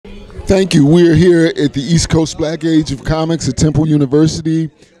Thank you. We're here at the East Coast Black Age of Comics at Temple University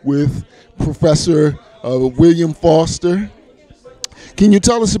with Professor William Foster. Can you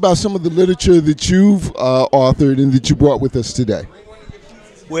tell us about some of the literature that you've authored and that you brought with us today?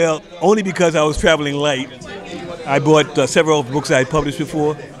 Well, only because I was traveling light. I brought several books I had published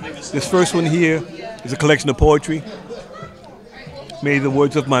before. This first one here is a collection of poetry, Made the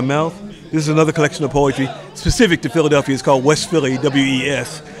Words of My Mouth. This is another collection of poetry specific to Philadelphia. It's called West Philly,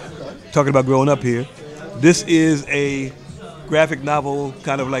 W-E-S, talking about growing up here. This is a graphic novel,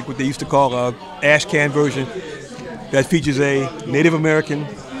 kind of like what they used to call a ash can version, that features a Native American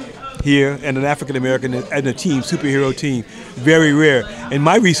here and an African American and a team, superhero team. Very rare. And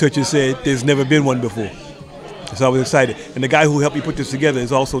my researchers said there's never been one before. So I was excited. And the guy who helped me put this together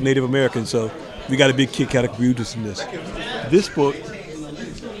is also Native American, so we got a big kick out of producing this. This book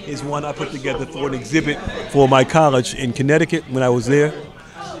is one I put together for an exhibit for my college in Connecticut when I was there.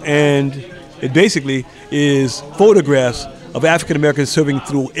 And it basically is photographs of African Americans serving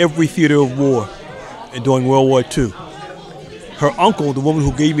through every theater of war and during World War II. Her uncle, the woman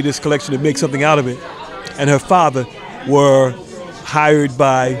who gave me this collection to make something out of it, and her father were hired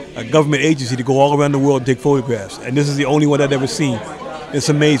by a government agency to go all around the world and take photographs. And this is the only one I'd ever seen. It's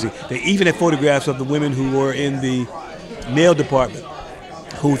amazing. They even had photographs of the women who were in the mail department,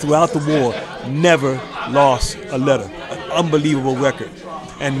 who throughout the war never lost a letter. An unbelievable record.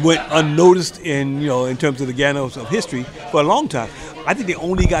 And went unnoticed in terms of the annals of history for a long time. I think they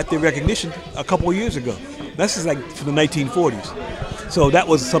only got their recognition a couple of years ago. That's just like from the 1940s. So that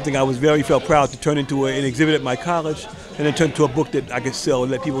was something I felt proud to turn into an exhibit at my college, and then turn into a book that I could sell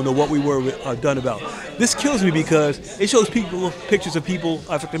and let people know what we were done about. This kills me because it shows pictures of people,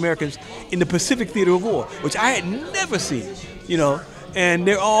 African Americans, in the Pacific Theater of War, which I had never seen, and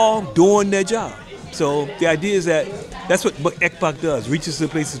they're all doing their job. So the idea is that that's what ECPOC does, reaches to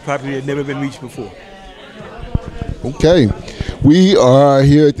places probably that had never been reached before. Okay. We are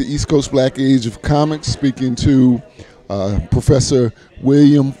here at the East Coast Black Age of Comics speaking to Professor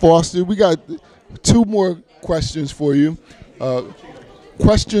William Foster. We got two more questions for you.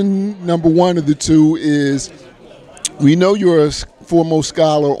 Question number one of the two is, we know you're a foremost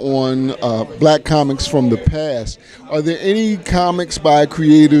scholar on black comics from the past. Are there any comics by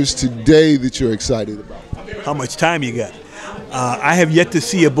creators today that you're excited about? How much time you got? I have yet to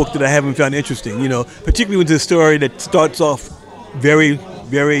see a book that I haven't found interesting, particularly with a story that starts off very,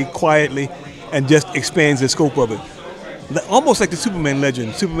 very quietly and just expands the scope of it. Almost like the Superman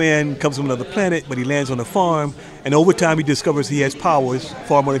legend. Superman comes from another planet, but he lands on a farm, and over time he discovers he has powers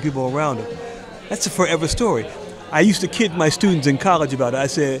far more than people around him. That's a forever story. I used to kid my students in college about it. I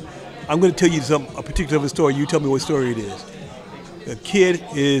said, I'm going to tell you a particular story, you tell me what story it is. A kid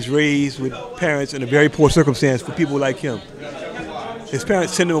is raised with parents in a very poor circumstance for people like him. His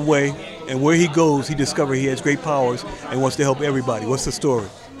parents send him away, and where he goes, he discovers he has great powers and wants to help everybody. What's the story?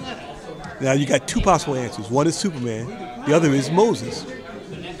 Now, you got two possible answers. One is Superman, the other is Moses.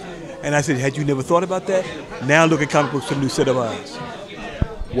 And I said, had you never thought about that? Now look at comic books with a new set of eyes.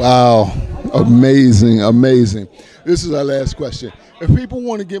 Wow. Amazing, amazing. This is our last question. If people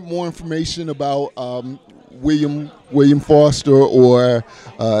want to get more information about William Foster or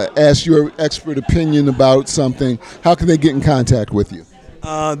ask your expert opinion about something, how can they get in contact with you?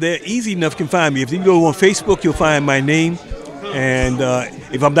 They're easy enough to find me. If you go on Facebook, you'll find my name. And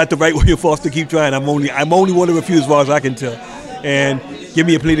if I'm not the right William Foster, keep trying. I'm only one of a few as far as I can tell. And give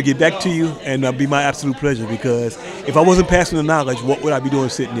me a plea to get back to you, and it'll be my absolute pleasure, because if I wasn't passing the knowledge, what would I be doing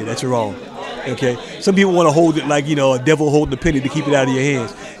sitting there? That's wrong. Okay? Some people want to hold it like, a devil holding a penny to keep it out of your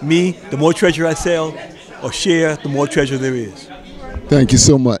hands. Me, the more treasure I sell or share, the more treasure there is. Thank you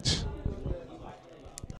so much.